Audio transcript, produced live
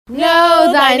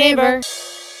Know thy neighbor.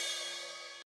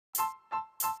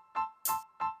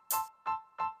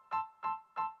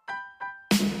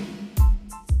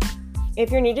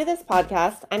 If you're new to this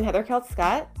podcast, I'm Heather Kelt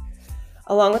Scott.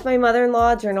 Along with my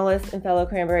mother-in-law, journalist, and fellow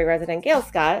Cranberry resident Gail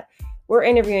Scott, we're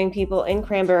interviewing people in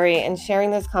Cranberry and sharing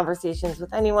those conversations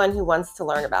with anyone who wants to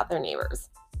learn about their neighbors.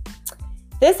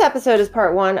 This episode is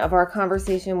part one of our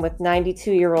conversation with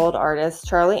 92-year-old artist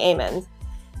Charlie Amond,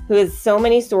 who has so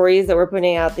many stories that we're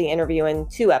putting out the interview in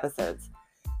 2 episodes.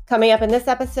 Coming up in this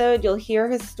episode, you'll hear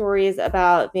his stories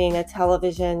about being a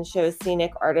television show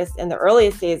scenic artist in the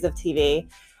earliest days of TV,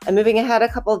 and moving ahead a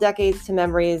couple decades to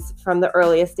memories from the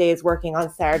earliest days working on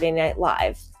Saturday Night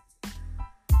Live.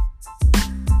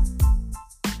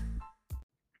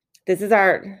 This is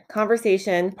our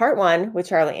conversation, part one, with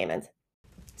Charlie Amond.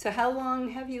 So how long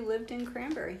have you lived in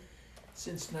Cranberry?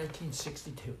 Since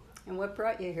 1962. And what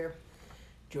brought you here?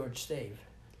 George Stave.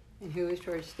 And who is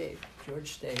George Stave?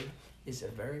 George Stave is a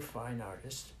very fine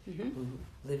artist who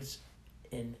lives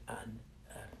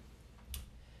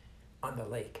on the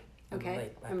lake.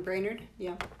 Okay, on Brainerd?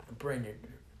 Yeah. Brainerd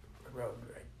Road,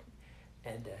 right.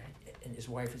 And his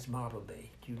wife is Marble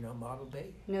Bay. Do you know Marble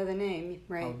Bay? Know the name,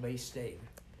 right. Marble Bay Stave.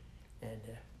 And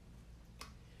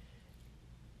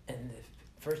the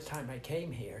first time I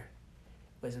came here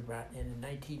was about in the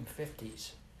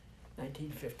 1950s.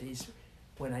 1950s,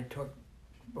 when I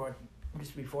brought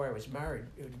just before I was married.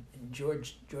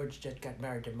 George just got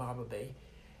married to Marble Bay,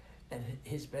 and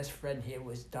his best friend here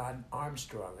was Don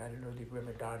Armstrong. I don't know if you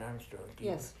remember Don Armstrong. Do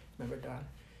you Yes. Remember Don?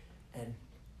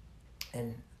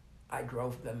 And I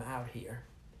drove them out here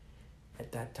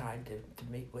at that time to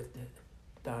meet with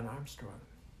Don Armstrong.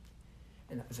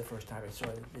 And that was the first time I saw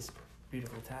this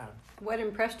beautiful town. What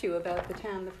impressed you about the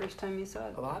town the first time you saw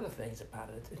it? A lot of things about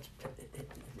it.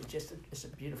 It's a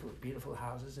beautiful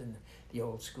houses and the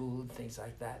old school and things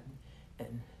like that.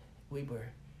 And we were,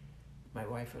 my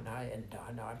wife and I and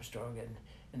Don Armstrong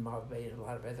and Marble Bay and a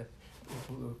lot of other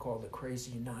people, we were called the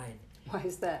Crazy Nine. Why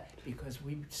is that? Because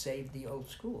we saved the old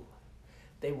school.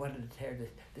 They wanted to tear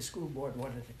the school board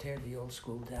wanted to tear the old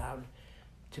school down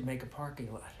to make a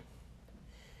parking lot.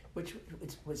 Which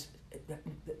was,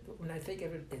 when I think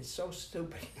of it, it's so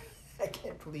stupid. I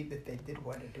can't believe that they did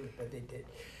want to do it, but they did.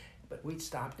 But we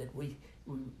stopped it. We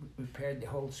repaired the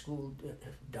whole school.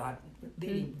 Don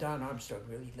Armstrong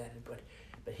really led it,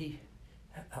 but he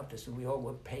helped us. And we all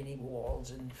were painting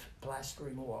walls and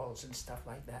plastering walls and stuff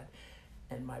like that.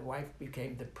 And my wife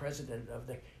became the president of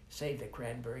the Save the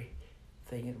Cranberry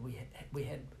thing, and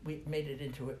we made it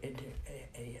into a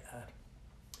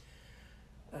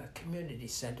community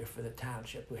center for the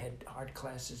township. We had art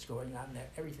classes going on there.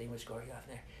 Everything was going on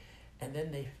there. And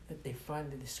then they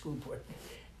finally, the school board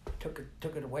took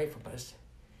it away from us.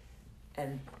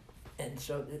 And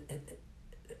so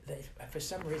they for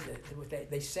some reason,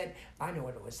 they said, I know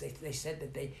what it was, they said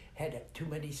that they had too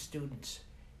many students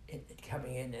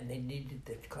coming in and they needed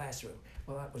the classroom.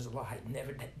 Well, that was a lie. It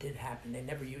never did happen. They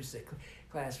never used the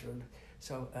classroom.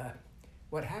 So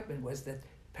what happened was that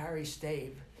Parry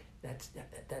Stave, that's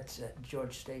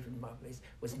George Stave and Marble Bay,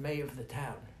 was mayor of the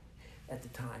town at the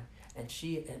time, and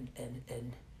she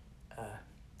and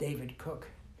David Cook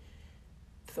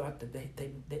thought that they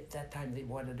that time they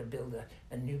wanted to build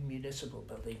a new municipal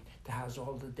building to house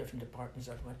all the different departments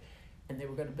of it, and they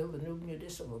were going to build a new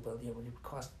municipal building. It would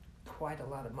cost quite a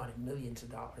lot of money, millions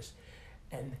of dollars,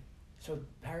 and so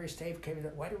Parry Stave came in.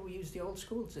 Why don't we use the old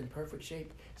school? It's in perfect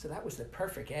shape. So that was the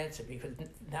perfect answer, because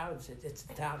now it's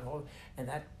a town hall, and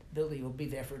that building will be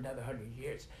there for another 100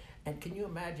 years. And can you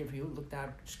imagine if you looked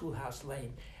down Schoolhouse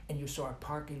Lane and you saw a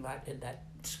parking lot in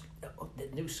the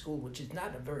new school, which is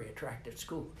not a very attractive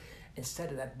school, instead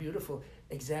of that beautiful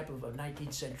example of a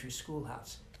 19th century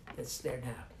schoolhouse that's there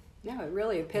now. No, it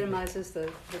really epitomizes the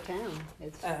town.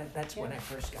 That's when I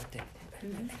first got there.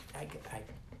 I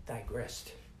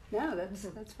digressed. No,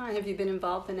 that's fine. Have you been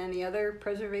involved in any other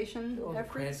preservation The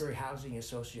efforts? Cranberry Housing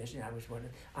Association, I was one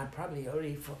of, I'm probably the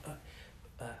only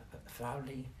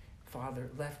founding father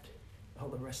left. All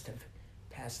the rest have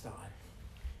passed on.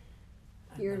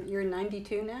 You're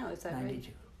 92 now, is that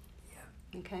 92,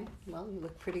 right? Okay, well, you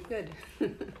look pretty good.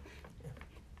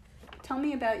 Tell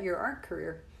me about your art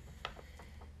career.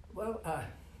 Well,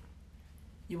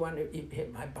 you want to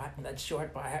hit my button, that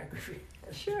short biography?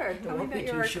 Sure, tell me won't about be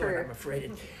your too art short, career. I'm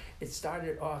afraid. It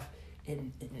started off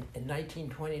in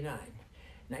 1929.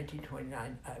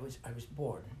 1929, I was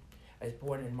born. I was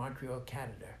born in Montreal,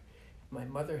 Canada. My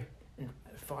mother and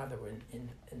father were in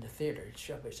the theater at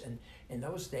Shubbers, and in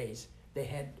those days they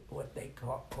had what they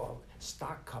call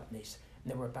stock companies.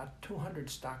 And there were about 200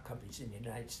 stock companies in the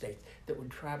United States that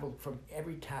would travel from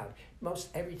every town. Most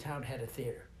every town had a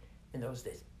theater in those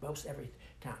days, most every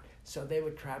town. So they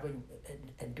were traveling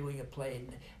and doing a play,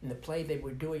 and the play they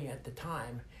were doing at the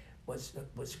time was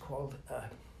called, oh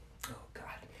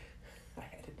God, I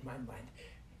had it in my mind.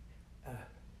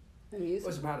 It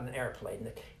was about an airplane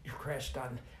that crashed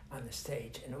on the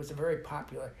stage, and it was a very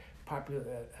popular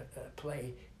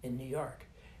play in New York.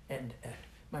 And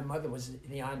my mother was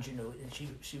the ingenue, and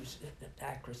she was an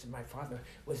actress, and my father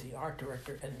was the art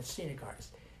director and the scenic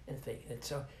artist and thing. And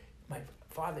so my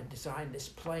father designed this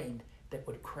plane that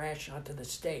would crash onto the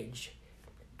stage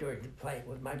during the play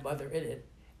with my mother in it,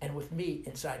 and with me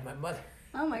inside my mother.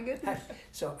 Oh my goodness.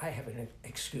 So I have an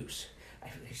excuse. I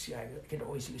can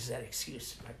always use that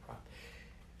excuse, my problem.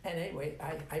 And anyway,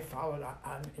 I followed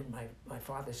on in my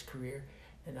father's career,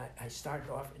 and I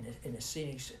started off in a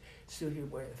scenic studio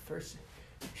where the first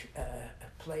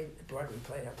Broadway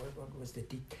play that was the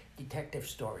Detective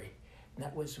Story. And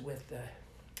that was with,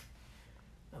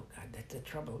 oh God, that's the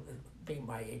trouble being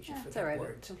my age, you forget right.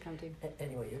 words. It'll come to you.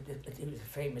 Anyway, he was a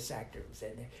famous actor who was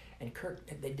in there. And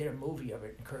they did a movie of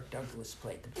it, and Kirk Douglas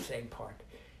played the same part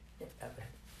of it.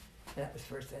 And that was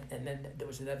first, and then there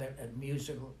was another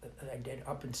musical that I did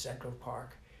up in Central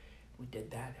Park. We did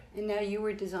that. And now you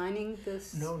were designing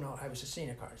this? No, I was a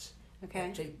scenic artist. Okay.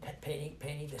 Actually,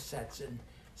 painting the sets and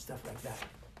stuff like that.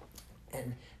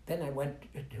 And then I went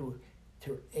to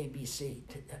ABC.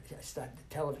 The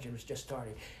television was just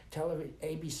starting.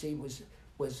 ABC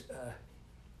was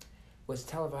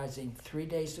televising 3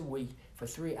 days a week for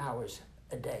 3 hours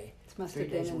a day. This must have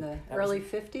been in the early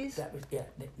 50s? That was, yeah,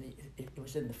 it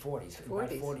was in the 40s.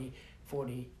 40s. About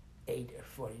 48 or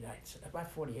 49,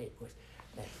 about 48 was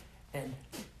that. And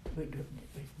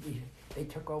they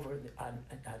took over on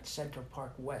Central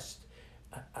Park West,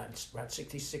 on around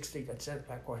 66th Street on Central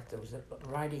Park West. There was a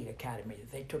riding academy.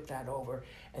 They took that over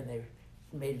and they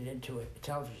made it into a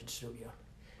television studio.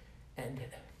 And do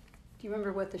you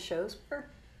remember what the shows were?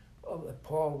 oh,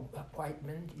 Paul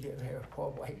Whiteman, did you ever hear of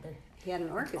Paul Whiteman? He had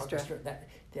an orchestra.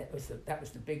 That was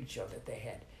the big show that they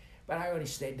had. But I only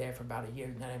stayed there for about a year,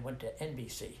 and then I went to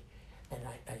NBC. And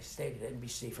I stayed at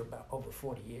NBC for about over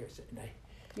 40 years. And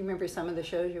You remember some of the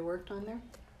shows you worked on there?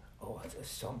 Oh, there's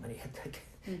so many.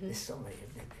 There's so many.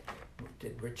 We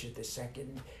did Richard II.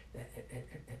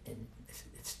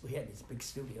 We had this big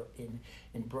studio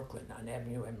in Brooklyn, on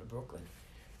Avenue M in Brooklyn.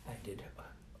 I did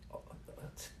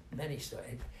many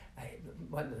stories.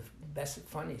 One of the best,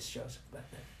 funniest shows, but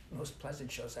the most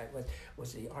pleasant shows I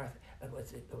was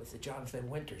the Jonathan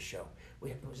Winters show.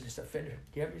 It was just a finish.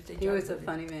 Do you ever see Jonathan? He was a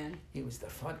funny man. He was the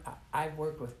fun. I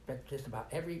worked with just about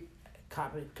every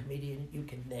comedian you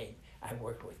can name. I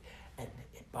worked with, and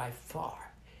by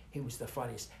far, he was the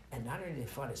funniest. And not only the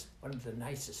funniest, one of the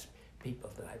nicest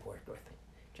people that I've worked with,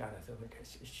 Jonathan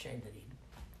Winters. It's a shame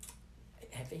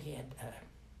that I think he had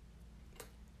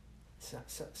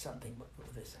something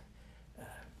with his.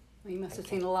 Well, you must have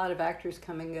seen a lot of actors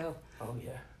come and go. Oh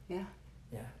yeah. Yeah.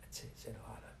 Yeah, it's in a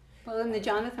lot of. Well, in the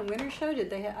Jonathan Winters show, did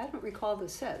they? I don't recall the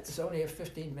sets. It's only a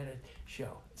 15-minute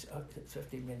show. It's a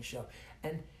 15-minute show,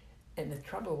 and the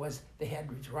trouble was they had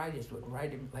these writers would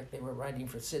write him like they were writing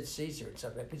for Sid Caesar and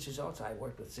stuff like that, which is also I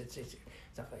worked with Sid Caesar,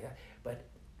 stuff like that, but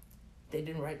they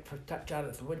didn't write for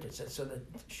Jonathan Winters, so the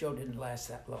show didn't last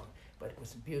that long. But it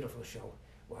was a beautiful show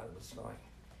while it was going.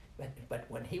 But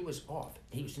when he was off,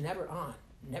 he was never on.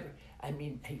 Never. I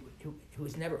mean, he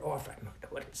was never off. I don't know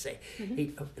what to say. Mm-hmm.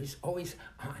 He was always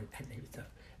on, and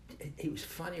he was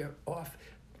funnier off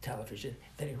television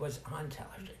than he was on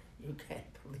television. You can't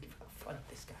believe how funny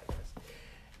this guy was.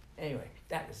 Anyway,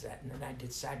 that was that. And then I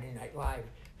did Saturday Night Live.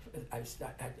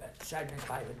 Saturday Night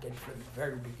Live I did from the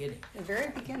very beginning. The very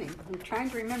beginning. I'm trying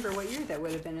to remember what year that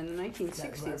would have been in the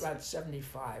 1960s. About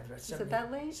 75. Is it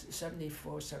that late?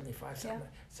 74, 75,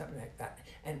 something like that.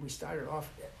 And we started off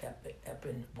up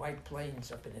in White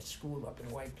Plains, up in a school up in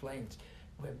White Plains,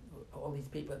 where all these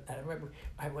people. I remember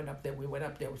I went up there. We went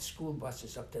up there with school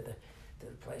buses up to the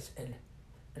place, and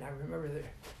I remember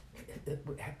the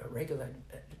regular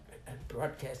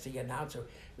broadcasting announcer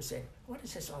was saying, "What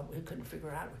is this all?" We couldn't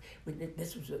figure out.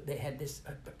 They had this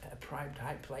prime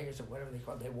time players or whatever they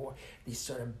called. They wore these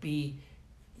sort of bee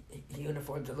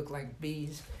uniforms that looked like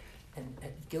bees, and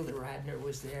Gilda Radner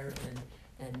was there,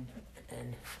 and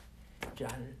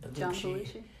John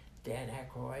Belushi, Dan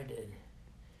Aykroyd,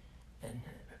 and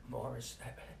Morris.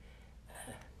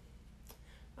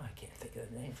 I can't think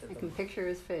of the names of them. I can picture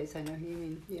his face. I know who you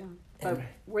mean. Yeah. But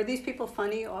were these people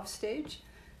funny off stage?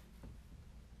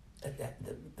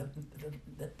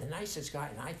 The nicest guy,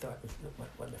 and I thought was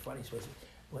one of the funniest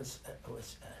was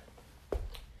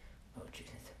oh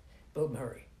Bill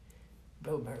Murray.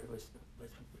 Bill Murray was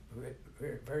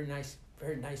very nice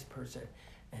person,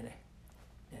 and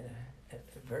a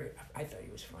very. I thought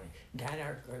he was funny. Dan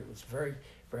Aykroyd was very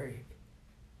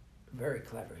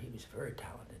clever. He was very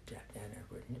talented. Dan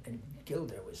Aykroyd, and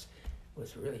Gilda was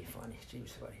really funny. She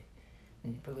was funny.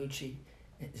 And Bellucci,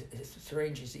 as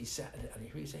strange as he was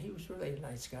really a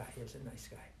nice guy. He was a nice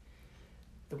guy.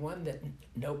 The one that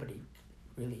nobody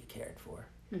really cared for.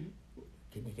 Mm-hmm.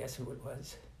 Can you guess who it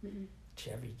was? Mm-hmm.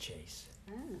 Chevy Chase.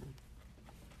 Ah.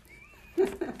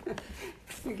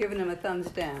 You're giving him a thumbs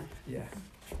down. Yeah.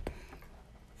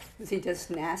 Was he just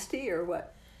nasty or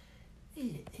what?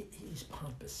 He's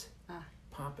pompous.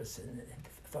 Pompous and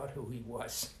thought who he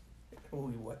was,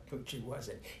 which he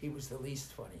wasn't. He was the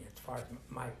least funny as far as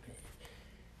my opinion.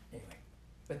 Anyway,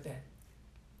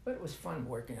 but it was fun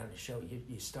working on the show.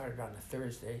 You started on a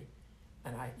Thursday,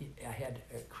 and I had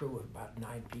a crew of about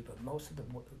 9 people, most of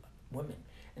them women,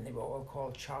 and they were all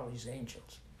called Charlie's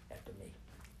Angels after me.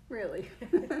 Really?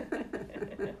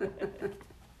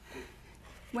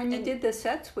 When you did the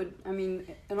sets,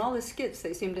 in all the skits,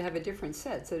 they seem to have a different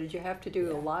set. So did you have to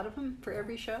do a lot of them for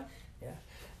every show? Yeah.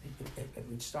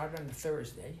 We'd start on the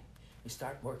Thursday. We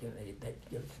start working, they'd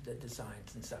give the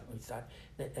designs and stuff.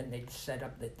 And they'd set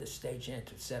up the stage ant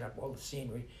to set up all the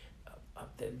scenery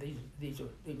up there. These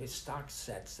were stock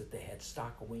sets that they had,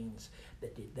 stock wings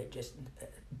that they just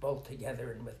bolt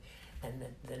together and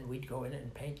then we'd go in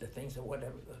and paint the things or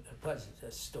whatever it was.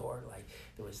 A store, like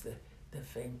there was the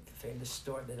famous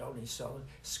store that only sold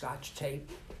Scotch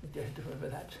tape. Do you remember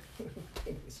that?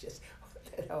 It was just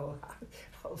that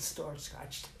whole store of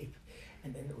Scotch tape.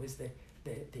 And then there was the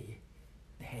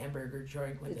hamburger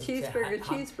joint with the cheeseburger.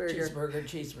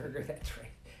 That's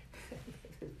right.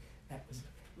 That was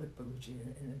with Bellucci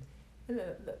and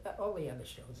all the other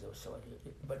shows also.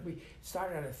 But we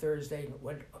started on a Thursday and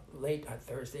went late on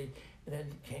Thursday, and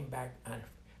then came back on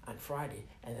Friday,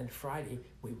 and then Friday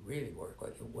we really worked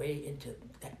like way into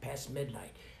past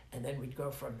midnight, and then we'd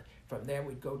go from there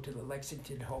we'd go to the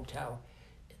Lexington Hotel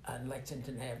on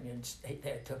Lexington Avenue and stay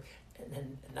there and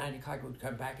then at 9 o'clock we'd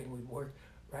come back and we'd work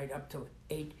right up till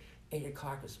 8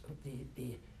 o'clock was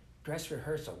the dress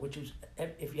rehearsal, which was,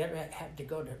 if you ever had to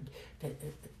go to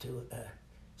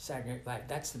Saturday Night Live,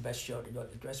 that's the best show to go.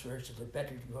 The dress rehearsals are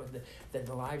better to go than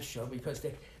the live show because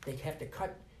they have to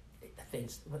cut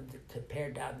things to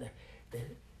pare down the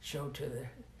show to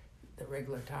the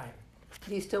regular time.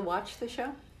 Do you still watch the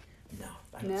show? No,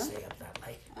 I don't stay up that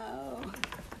late. Oh.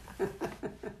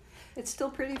 It's still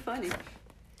pretty funny.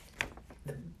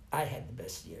 I had the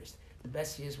best years. The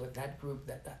best years with that group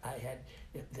that I had,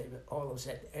 they were all those.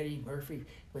 Eddie Murphy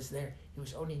was there. He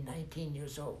was only 19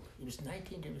 years old. He was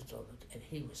 19 years old, and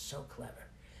he was so clever,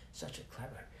 such a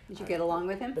clever. Did you get along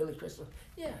with him? Billy Crystal,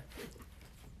 yeah.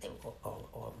 They were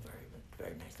all very,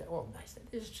 very nice. They're all nice.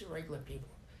 They're just regular people.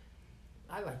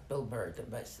 I like Bill Murray the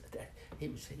best. He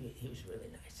was really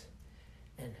nice,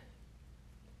 and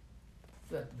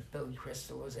Billy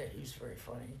Crystal was there. He was very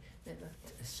funny. And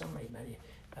so many.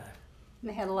 And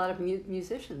they had a lot of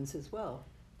musicians as well.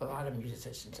 A lot of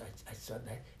musicians. I saw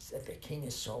that the King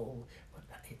of Soul.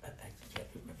 I can't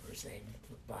remember his name.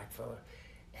 Black fella,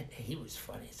 and he was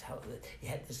funny as hell. He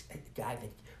had this guy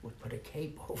that would put a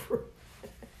cape over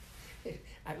him.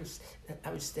 I was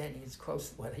standing as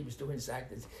close while he was doing his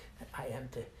act as I am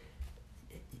to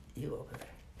you over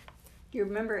there. Do you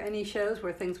remember any shows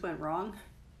where things went wrong?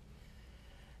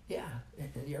 Yeah,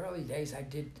 in the early days, I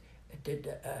did.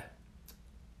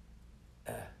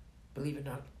 Believe It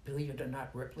or Not,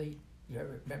 Ripley. You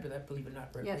ever remember that? Believe It or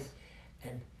Not, Ripley. Yes.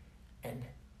 And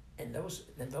in those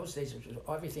days,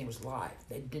 everything was live.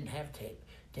 They didn't have tape.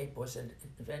 Tape wasn't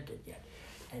invented yet,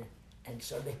 and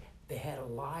so they had a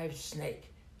live snake.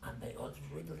 And they was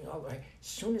wriggling all the way. As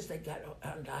soon as they got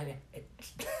on down, it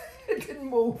didn't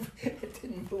move. It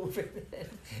didn't move.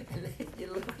 And you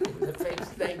look at the fake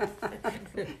snake.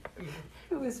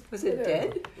 Was it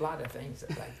dead? A lot of things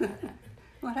like that happened.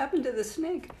 What happened to the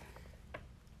snake?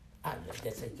 I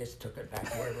guess they just took it back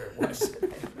wherever it was. I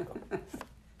don't know.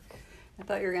 I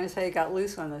thought you were going to say it got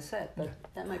loose on the set, but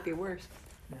that might be worse.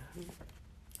 Yeah.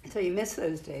 So you miss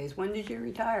those days. When did you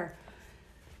retire?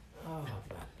 Oh,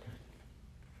 about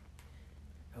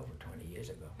over 20 years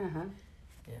ago. Uh-huh.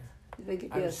 Yeah. Did they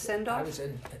give you a send-off? I was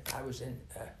in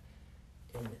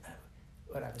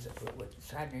what I was with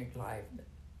Saturday Night Live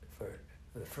for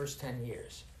the first 10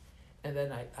 years, and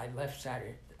then I left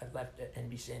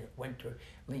NBC and went to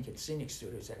Lincoln Scenic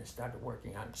Studios and I started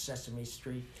working on Sesame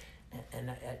Street,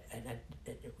 and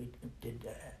we did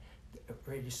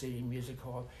Radio City Music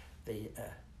Hall, the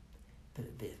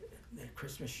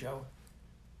Christmas show,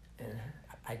 and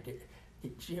I did.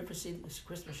 Did you ever see this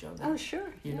Christmas show? Oh,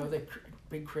 sure. You yeah. know the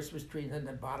big Christmas tree, and then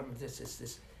the bottom of this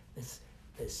is this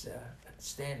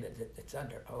stand that's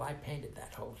under. Oh, I painted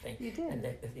that whole thing. You did. And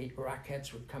the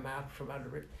Rockettes would come out from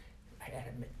under it. I had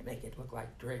to make it look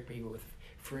like drapery with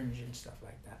fringe and stuff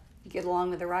like that. You get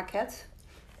along with the Rockettes?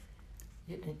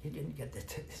 You didn't get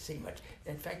to see much.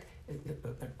 In fact,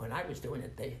 when I was doing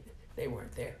it, they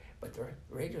weren't there. But the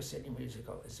Radio City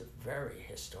Musical is a very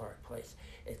historic place.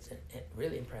 It's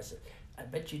really impressive. I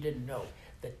bet you didn't know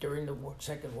that during the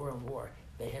Second World War,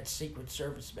 they had Secret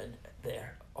Servicemen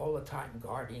there all the time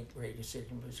guarding Radio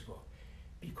City Musical,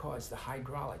 because the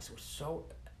hydraulics were so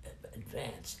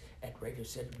advanced at Radio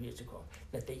City Musical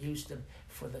that they used them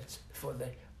for the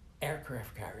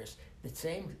aircraft carriers. The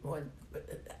same one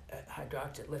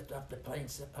hydraulics that lift up the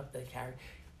planes up the carrier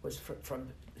was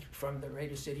from the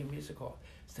Radio City Musical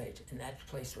stage, and that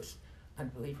place was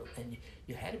unbelievable. And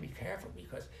you had to be careful,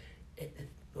 because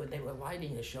when they were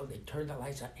lighting the show, they'd turn the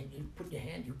lights on, and you put your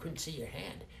hand, you couldn't see your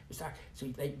hand. It was dark, so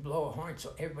they'd blow a horn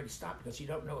so everybody stopped, because you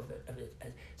don't know if the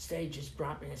stage is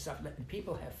dropping and stuff. And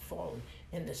people have fallen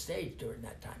in the stage during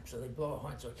that time, so they blow a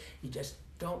horn, so you just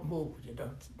don't move. You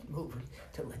don't move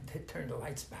until they turn the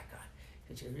lights back on,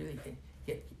 because you really can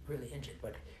get really injured.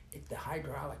 But the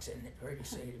hydraulics in the Radio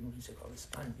City Musical is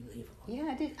unbelievable.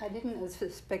 Yeah, I didn't. It was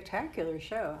a spectacular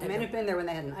show. I may have been there when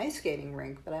they had an ice skating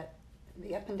rink, but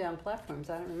the up and down platforms,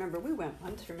 I don't remember. We went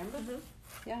once, remember?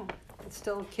 Mm-hmm. Yeah, it's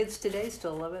still, kids today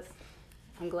still love it.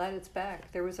 I'm glad it's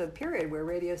back. There was a period where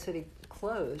Radio City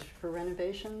closed for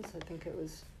renovations. I think it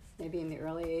was maybe in the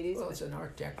early 80s. Well, it's an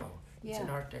Art Deco. It's an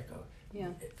Art Deco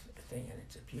thing, and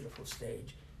it's a beautiful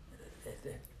stage.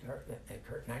 The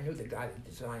curtain. I knew the guy that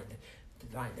designed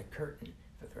the curtain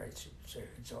for the right sort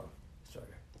of.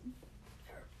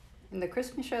 In the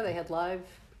Christmas show, they had live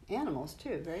animals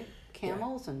too, right?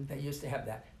 Camels and. They used to have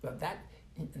that. But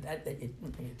you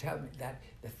tell me that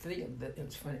the thing that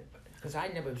it's funny, because I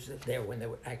never was there when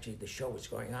the show was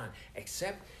going on,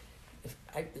 except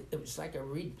it was like a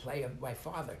replay of my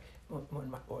father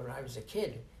when I was a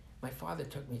kid. My father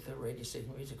took me to the Radio City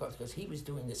Musical because he was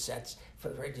doing the sets for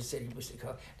the Radio City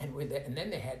Musical, and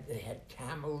then they had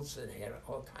camels, and they had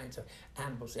all kinds of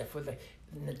animals there for the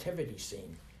nativity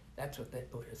scene. That's what it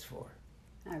was for.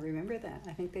 I remember that.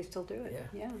 I think they still do it.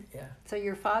 Yeah. So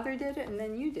your father did it, and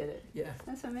then you did it. Yeah.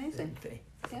 That's amazing.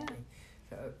 Yeah.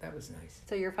 So that was nice.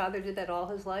 So your father did that all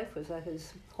his life? Was that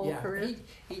his whole career?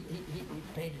 He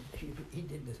painted. He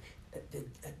did the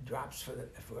drops for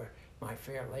My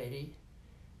Fair Lady,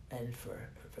 and for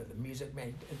the Music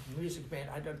Man. Music Man.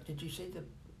 Did you see the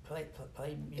play?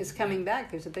 It's coming back.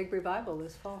 There's a big revival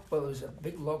this fall. Well, there's a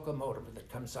big locomotive that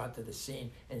comes onto the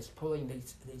scene, and it's pulling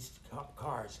these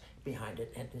cars behind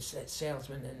it, and it's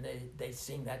salesmen, and they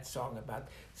sing that song about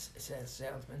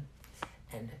salesmen,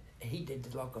 and he did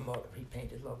the locomotive. He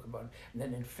painted locomotive, and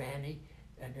then in Fanny.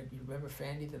 And you remember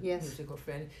Fanny, the musical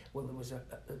Fanny? Well, there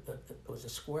was a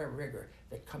square rigger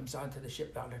that comes onto the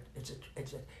ship.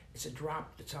 It's a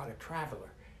drop that's on a traveler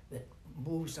that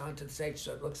moves onto the stage,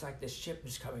 so it looks like this ship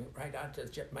is coming right onto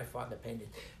the ship. My father painted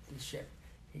the ship.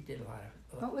 He did a lot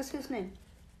of. What was his name?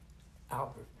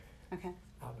 Albert. Okay.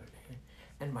 Albert,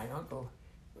 and my uncle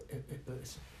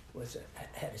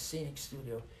had a scenic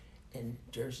studio in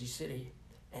Jersey City,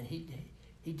 and he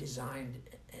designed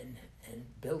and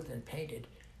built and painted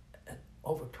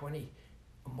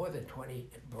more than 20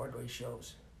 Broadway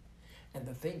shows. And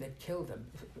the thing that killed him,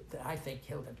 that I think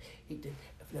killed him,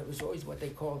 there was always what they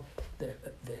called the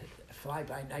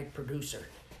fly-by-night producer.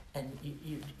 And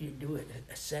you do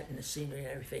a set and the scenery and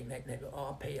everything, they go, oh,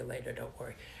 I'll pay you later, don't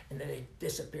worry. And then they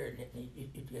disappeared, and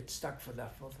you get stuck for the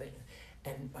full thing.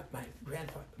 And my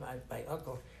grandfather, my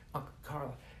uncle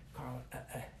Carl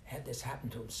had this happen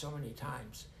to him so many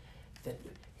times that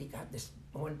he got this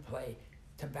one play,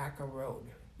 Tobacco Road.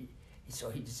 So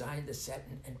he designed the set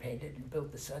and painted and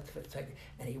built the set for the second,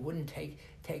 and he wouldn't take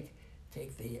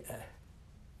the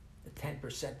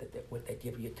 10% what they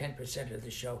give you, 10% of the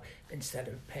show instead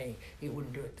of paying. He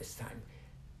wouldn't do it this time.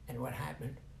 And what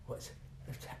happened was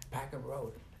the Tobacco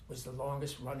Road was the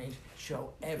longest running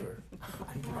show ever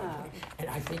on Broadway. And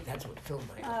I think that's what killed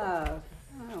my uncle.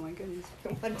 Oh my goodness.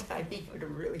 One time he could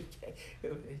have really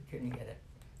couldn't get it.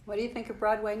 What do you think of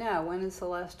Broadway now? When is the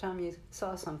last time you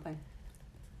saw something?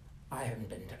 I haven't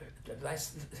been to the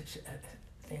last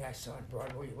thing I saw on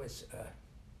Broadway was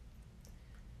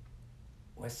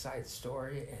West Side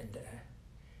Story and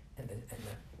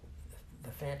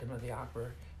the Phantom of the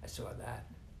Opera. I saw that.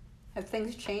 Have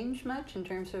things changed much in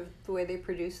terms of the way they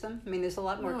produce them? I mean, there's a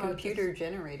lot more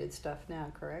computer-generated stuff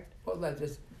now, correct? Well,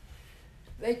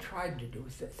 They tried to do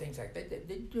things like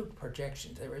they do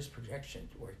projections. There is projection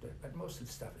work, but most of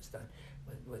the stuff is done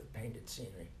with painted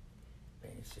scenery.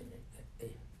 Painted scenery.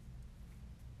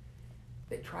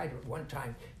 They tried at one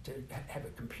time to have a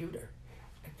computer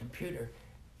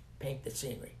paint the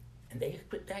scenery, and they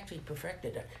actually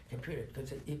perfected a computer because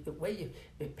the way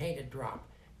you paint a drop.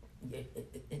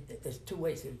 There's two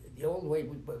ways. The old way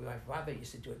my father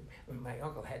used to do it. My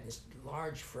uncle had this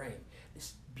large frame,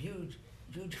 this huge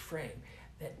frame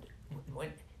that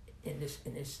went in his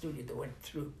studio that went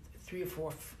through 3 or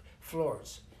 4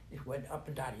 floors. It went up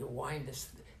and down. You wind this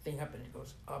thing up and it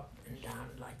goes up and down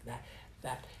like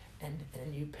that,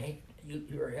 and you paint. You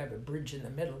have a bridge in the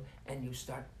middle, and you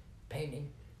start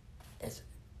painting as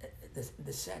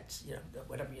the sets. You know,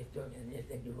 whatever you're doing,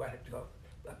 and you want it to go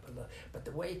up below. But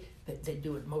the way that they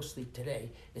do it mostly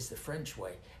today is the French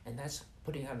way, and that's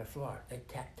putting on the floor. They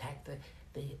tack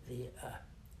the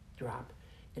drop.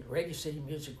 In Radio City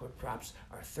Music Hall, drops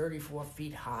are 34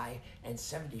 feet high and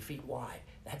 70 feet wide.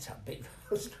 That's how big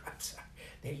those drops are.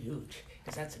 They're huge,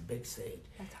 because that's a big stage.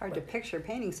 It's hard to picture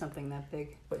painting something that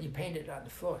big. But you paint it on the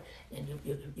floor, and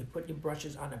you put your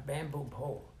brushes on a bamboo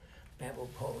pole,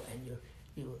 and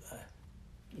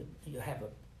you have a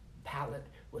palette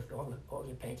with all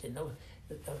your paints, and those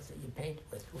you paint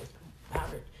with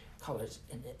powdered colors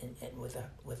and with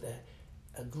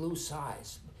a glue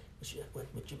size,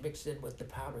 which you mixed in with the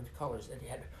powdered colors, and you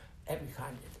had every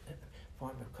kind of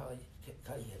form of color you could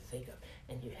think of,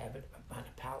 and you have it on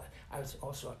a palette. I was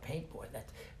also a paint boy.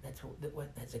 That's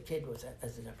what as a kid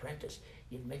as an apprentice,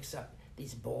 you'd mix up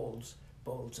these bowls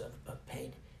of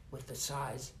paint with the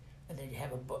size, and then you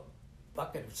have a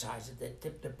bucket of size that they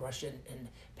dip the brush in and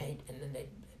paint, and then they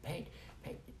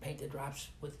paint the drops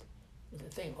with the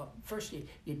thing. Well, first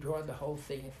you draw the whole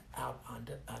thing out on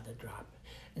the drop,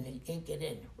 and then you ink it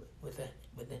in with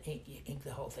an ink. You ink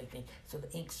the whole thing so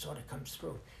the ink sort of comes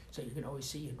through, so you can always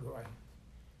see your drawing.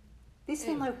 These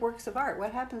seem like works of art.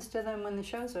 What happens to them when the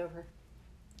show's over?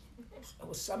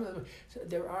 Well, some of them,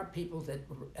 there are people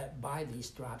that buy these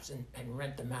drops and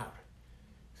rent them out.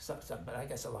 Some, but I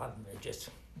guess a lot of them are just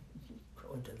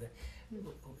go into the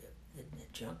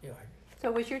junkyard.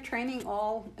 So was your training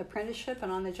all apprenticeship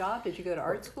and on the job? Did you go to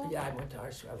art school? Yeah, I went to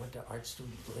art school. I went to Art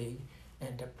Student League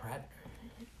and to Pratt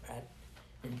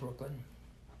in Brooklyn.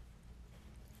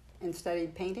 And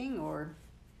studied painting, or?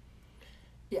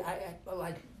 Yeah,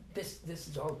 this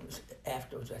is all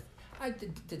afterwards. I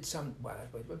did some. Well,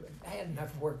 I had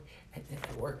enough work. I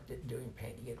worked doing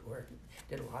painting at work.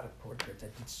 Did a lot of portraits. I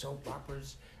did soap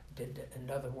operas. Did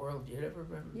Another World. Do you ever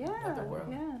remember Another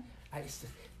World? Yeah.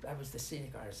 I was the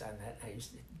scenic artist on that. I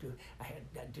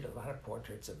did a lot of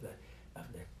portraits of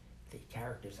the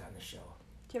characters on the show.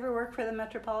 Did you ever work for the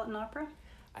Metropolitan Opera?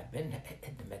 I've been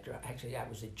at the Metro. Actually, I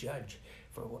was a judge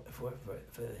for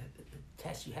the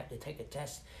test. You have to take a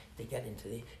test to get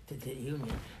into the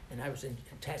union, and I was in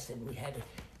a test, and we had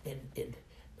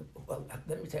well,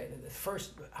 let me tell you, the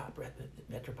first opera, the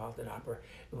Metropolitan Opera,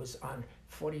 it was on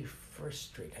 41st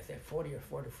Street, I think, 40 or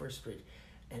 41st Street,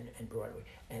 and Broadway,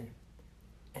 and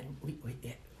we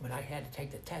when I had to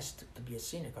take the test to be a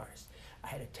scenic artist, I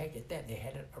had to take it there. They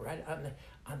had it right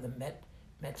on the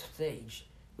Met stage.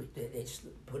 They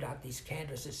put out these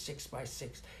canvases, 6 by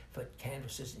 6 foot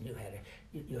canvases, and you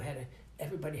had to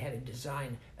everybody had to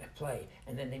design a play,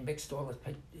 and then they mixed all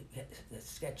the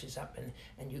sketches up,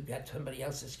 and you got somebody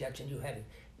else's sketch, and you had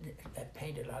it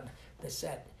painted on the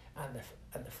set, on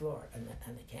the floor, on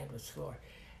the canvas floor,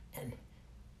 and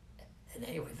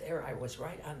anyway, there I was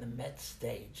right on the Met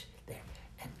stage there,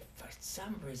 and for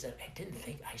some reason I didn't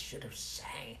think I should have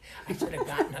sang. I should have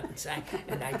gotten up and sang,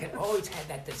 and I could always have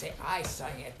that to say I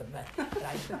sang at the Met, but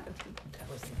I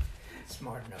wasn't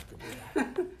smart enough to do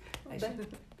that.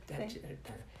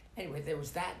 Anyway, there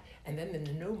was that, and then in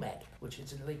the new Met, which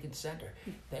is in Lincoln Center,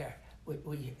 there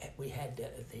we had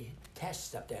the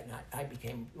tests up there, and I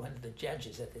became one of the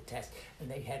judges at the test, and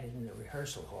they had it in the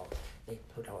rehearsal hall. They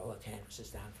put all the canvases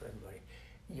down for everybody.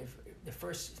 The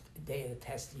first day of the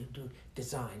test, you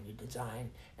design,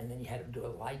 and then you had to do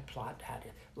a light plot, how to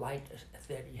light a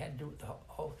theater. You had to do the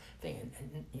whole thing,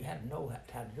 and you had to know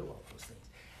how to do all those things,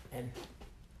 and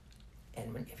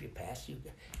if you passed, you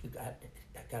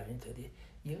got into the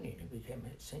union and became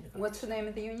a scenic artist. What's the name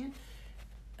of the union?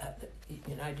 The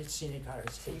United Scenic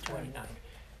Artists, 829.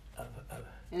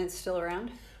 And it's still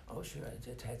around? Oh, sure.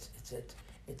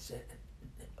 It's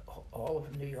all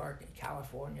of New York,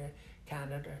 California,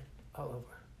 Canada, all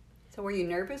over. So were you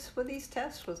nervous with these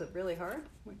tests? Was it really hard?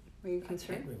 Were you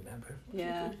concerned? I can't remember.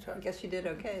 Yeah, I guess you did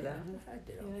okay though. I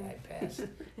did okay. I passed.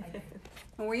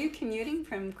 And were you commuting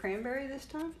from Cranberry this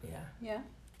time? Yeah. Yeah.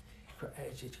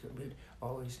 as you commute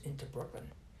always into Brooklyn,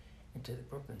 into the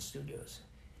Brooklyn studios.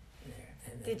 There.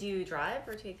 And Did you drive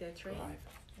or take the train? Drive.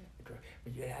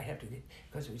 But yeah, I have to get,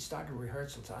 because we started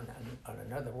rehearsals on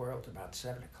Another World about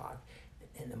 7 o'clock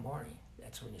in the morning.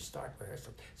 That's when you start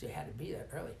rehearsal. So you had to be there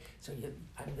early. So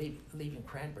I'm leaving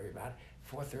Cranberry about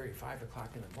 4:30, 5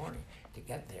 o'clock in the morning to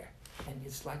get there. And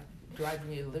it's like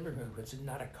driving in the living room because there's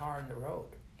not a car on the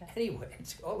road. Anyway,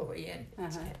 it's all the way in.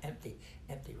 It's empty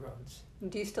roads.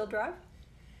 Do you still drive?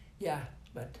 Yeah,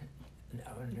 but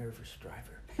I'm a nervous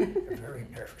driver, a very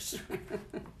nervous driver.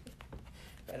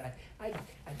 But I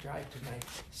drive to my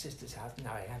sister's house.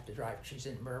 Now I have to drive. She's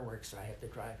in Merwick, so I have to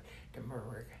drive to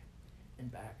Merwick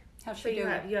and back. How's So she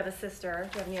doing? you have a sister.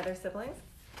 Do you have any other siblings?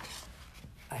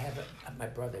 I have my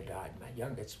brother died. My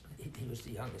youngest, he was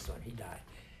the youngest one. He died.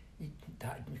 He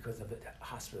died because of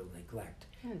hospital neglect.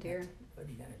 Oh dear. What are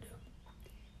you gonna do?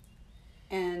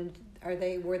 And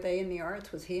were they in the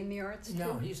arts? Was he in the arts too?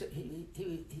 No, he was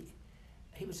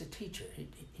a teacher.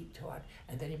 He taught,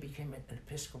 and then he became an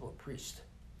Episcopal priest.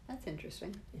 That's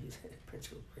interesting. He was an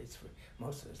Episcopal priest for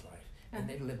most of his life, and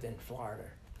they lived in Florida.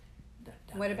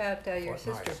 What about your Fort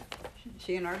sister? Myers. Is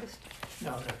she an artist?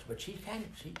 No, but she can.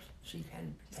 She's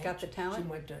got the talent?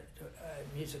 She went to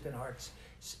music and arts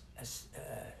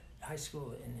high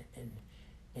school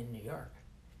in New York.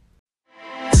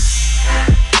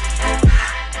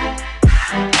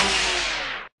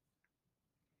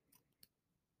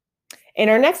 In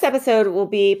our next episode will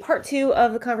be part 2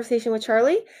 of the conversation with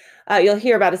Charlie. You'll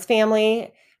hear about his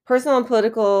family, personal and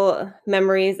political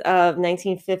memories of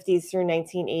 1950s through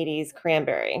 1980s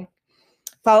Cranberry.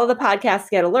 Follow the podcast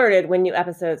to get alerted when new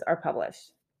episodes are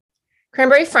published.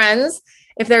 Cranberry friends,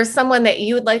 if there's someone that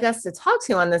you would like us to talk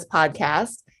to on this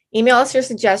podcast, email us your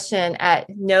suggestion at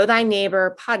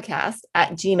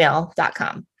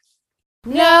knowthyneighborpodcast@gmail.com.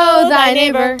 Know thy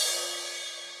neighbor.